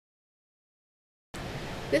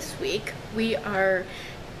This week we are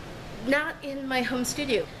not in my home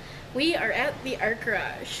studio. We are at the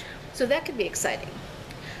ARTgarage, so that could be exciting.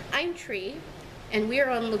 I'm Tree, and we are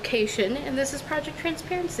on location, and this is Project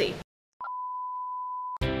Transparency.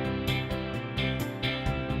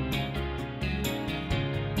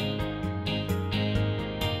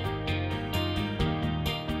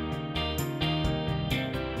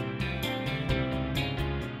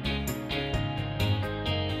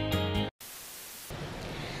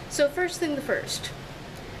 So first thing first,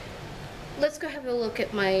 let's go have a look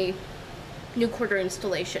at my new quarter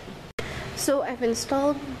installation. So I've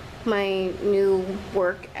installed my new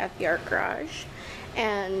work at the ARTgarage,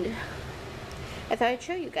 and I thought I'd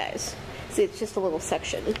show you guys. See, it's just a little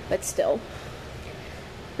section, but still.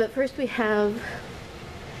 But first we have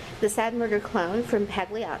the Sad Murder Clown from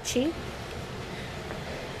Pagliacci.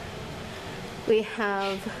 We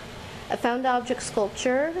have a found object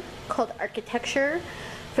sculpture called Architecture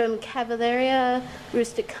from Cavalleria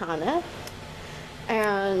Rusticana,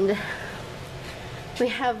 and we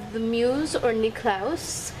have the Muse or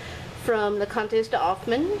Niklaus from the Contes de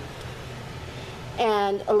Hoffmann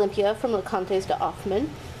and Olympia from the Contes de Hoffmann,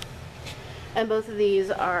 and both of these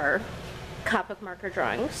are Copic marker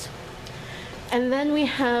drawings. And then we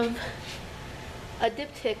have a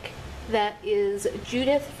diptych that is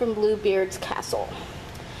Judith from Bluebeard's Castle,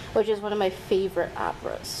 which is one of my favorite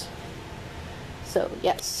operas. So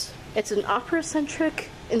yes, it's an opera-centric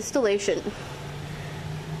installation.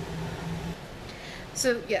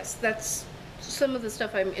 So yes, that's some of the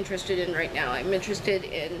stuff I'm interested in right now. I'm interested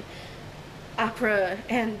in opera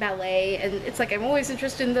and ballet, and it's like I'm always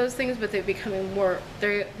interested in those things, but they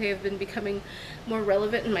have been becoming more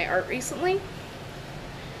relevant in my art recently.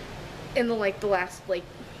 In the last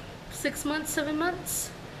 6 months, 7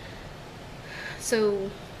 months.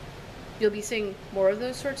 So you'll be seeing more of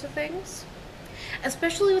those sorts of things.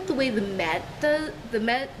 Especially with the way the Met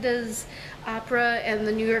does opera and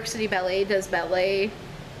the New York City Ballet does ballet.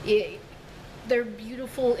 They're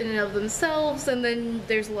beautiful in and of themselves, and then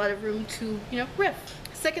there's a lot of room to, riff.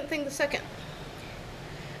 Second,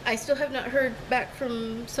 I still have not heard back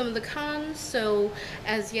from some of the cons, so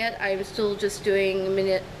as yet I'm still just doing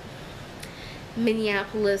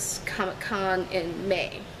Minneapolis Comic Con in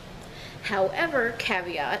May. However,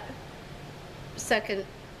 caveat,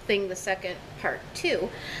 the second part 2,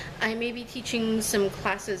 I may be teaching some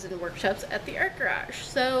classes and workshops at the ARTgarage,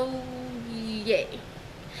 so yay.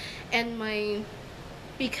 And my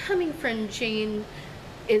becoming friend Jane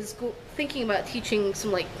is thinking about teaching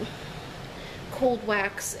some cold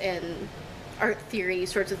wax and art theory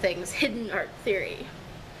sorts of things, hidden art theory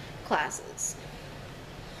classes.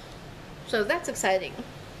 So that's exciting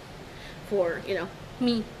for,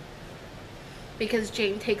 me, because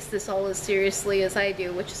Jane takes this all as seriously as I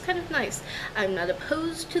do, which is kind of nice. I'm not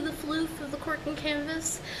opposed to the floof of the cork and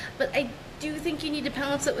canvas, but I do think you need to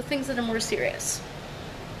balance it with things that are more serious.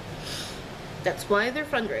 That's why they're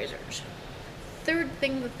fundraisers. Third,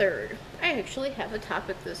 I actually have a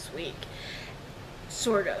topic this week.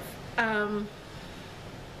 Sort of.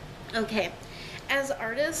 Okay. As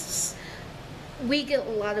artists, we get a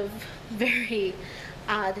lot of very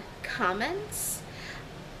odd comments.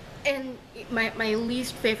 And my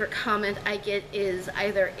least favorite comment I get is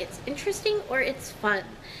either it's interesting or it's fun,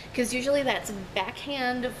 because usually that's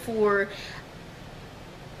backhand for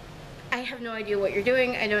I have no idea what you're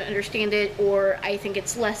doing, I don't understand it, or I think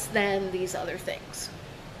it's less than these other things.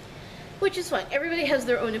 Which is fine. Everybody has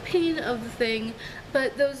their own opinion of the thing,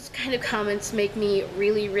 but those kind of comments make me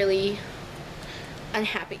really, really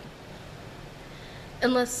unhappy.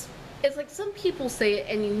 Unless it's like some people say it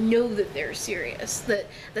and you know that they're serious, that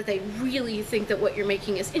they really think that what you're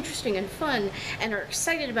making is interesting and fun and are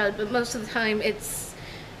excited about it, but most of the time it's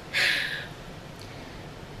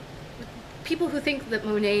people who think that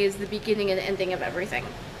Monet is the beginning and ending of everything.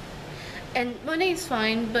 And Monet's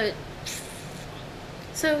fine, but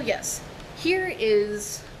so yes, here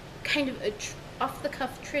is kind of a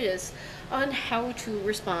off-the-cuff treatise on how to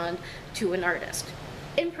respond to an artist,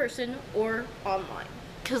 in person or online.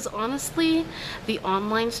 Because honestly, the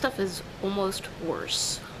online stuff is almost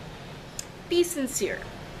worse. Be sincere.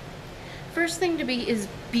 First thing to be is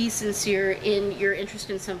be sincere in your interest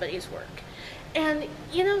in somebody's work. And,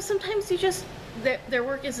 sometimes their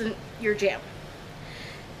work isn't your jam.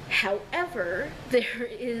 However, there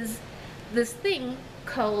is this thing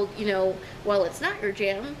called, while it's not your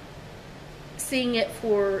jam, seeing it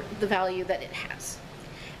for the value that it has.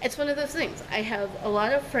 It's one of those things. I have a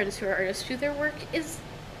lot of friends who are artists who their work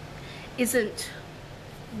isn't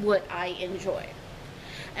what I enjoy.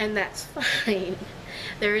 And that's fine.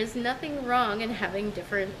 There is nothing wrong in having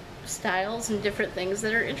different styles and different things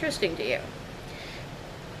that are interesting to you.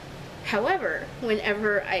 However,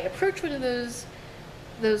 whenever I approach one of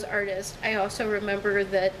those artists, I also remember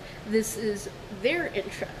that this is their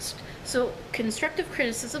interest. So constructive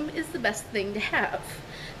criticism is the best thing to have.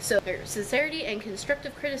 So there's sincerity and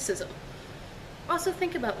constructive criticism. Also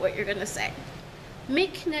think about what you're gonna say.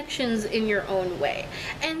 Make connections in your own way.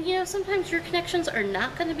 And you know, sometimes your connections are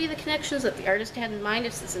not going to be the connections that the artist had in mind.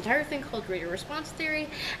 It's this entire thing called reader response theory,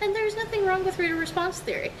 and there's nothing wrong with reader response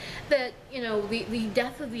theory. That, you know, the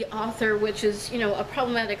death of the author, which is, you know, a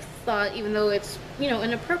problematic thought, even though it's, you know,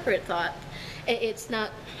 an appropriate thought, it's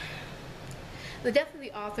not. The death of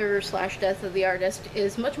the author / death of the artist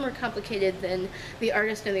is much more complicated than the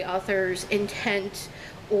artist and the author's intent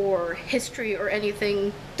or history or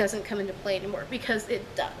anything doesn't come into play anymore, because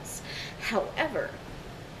it does. However,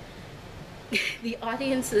 the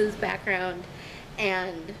audience's background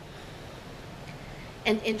and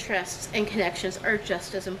interests and connections are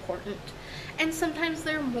just as important. And sometimes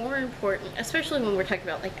they're more important, especially when we're talking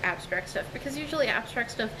about like abstract stuff, because usually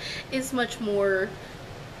abstract stuff is much more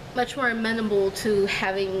amenable to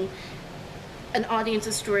having an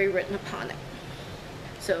audience's story written upon it.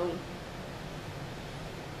 So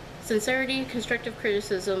sincerity, constructive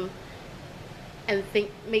criticism, and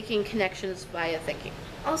making connections via thinking.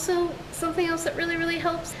 Also, something else that really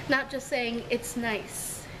helps, not just saying it's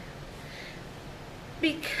nice,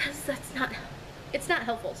 because it's not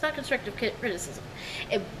helpful. It's not constructive criticism.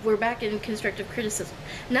 We're back in constructive criticism.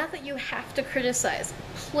 Not that you have to criticize.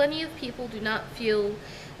 Plenty of people do not feel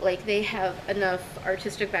like they have enough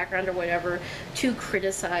artistic background or whatever to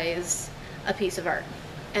criticize a piece of art,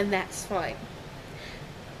 and that's fine.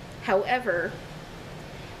 However,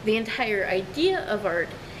 the entire idea of art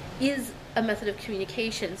is a method of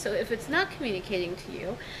communication, so if it's not communicating to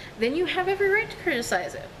you, then you have every right to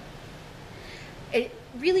criticize it. It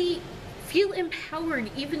really feel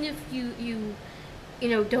empowered, even if you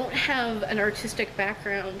know, don't have an artistic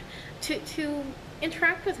background, to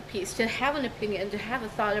interact with a piece, to have an opinion, to have a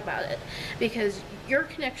thought about it, because your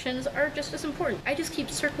connections are just as important. I just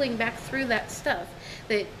keep circling back through that stuff,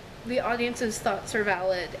 that the audience's thoughts are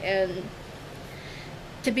valid, and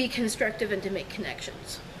to be constructive and to make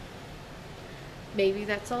connections. Maybe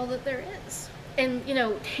that's all that there is. And, you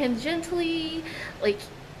know, tangentially, like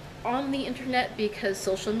on the internet, because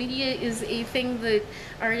social media is a thing that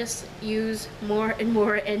artists use more and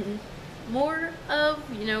more and more of,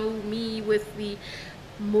 you know, me with the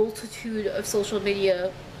multitude of social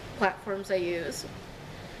media platforms I use.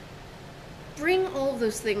 Bring all of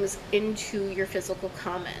those things into your physical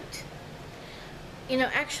comment. You know,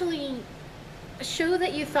 actually show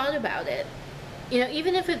that you thought about it. You know,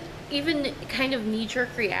 even kind of knee-jerk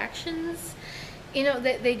reactions, you know,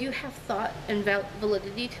 that they do have thought and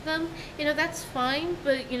validity to them. You know, that's fine,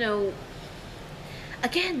 but, you know,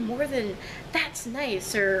 again, more than that's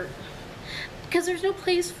nice, or because there's no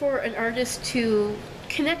place for an artist to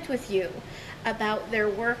connect with you about their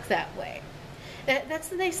work that way. That's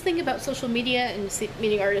the nice thing about social media and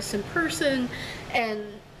meeting artists in person and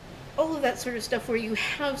all of that sort of stuff, where you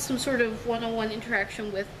have some sort of one-on-one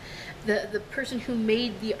interaction with the person who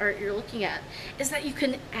made the art you're looking at, is that you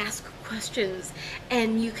can ask questions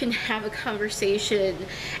and you can have a conversation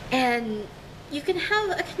and you can have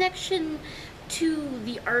a connection to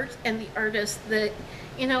the art and the artist that,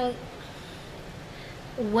 you know,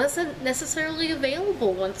 wasn't necessarily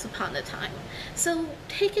available once upon a time. So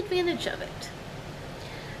take advantage of it.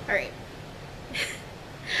 Alright.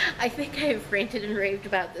 I think I've ranted and raved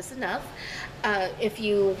about this enough. If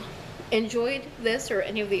you enjoyed this or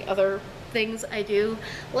any of the other things I do,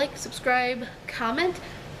 like, subscribe, comment,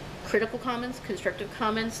 critical comments, constructive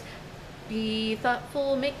comments, be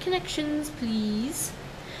thoughtful, make connections, please.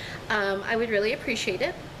 I would really appreciate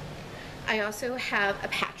it. I also have a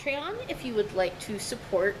Patreon if you would like to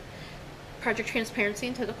support Project Transparency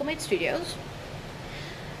and Tentacle-Made Studios.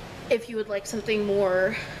 If you would like something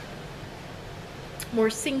more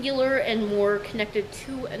singular and more connected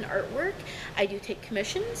to an artwork, I do take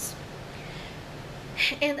commissions.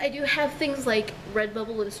 And I do have things like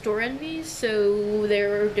Redbubble and Store Envy, so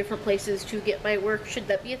there are different places to get my work should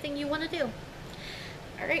that be a thing you want to do.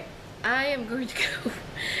 Alright, I am going to go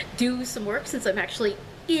do some work since I'm actually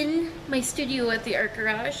in my studio at the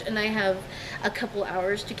ARTgarage and I have a couple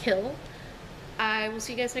hours to kill. I will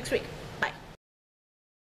see you guys next week.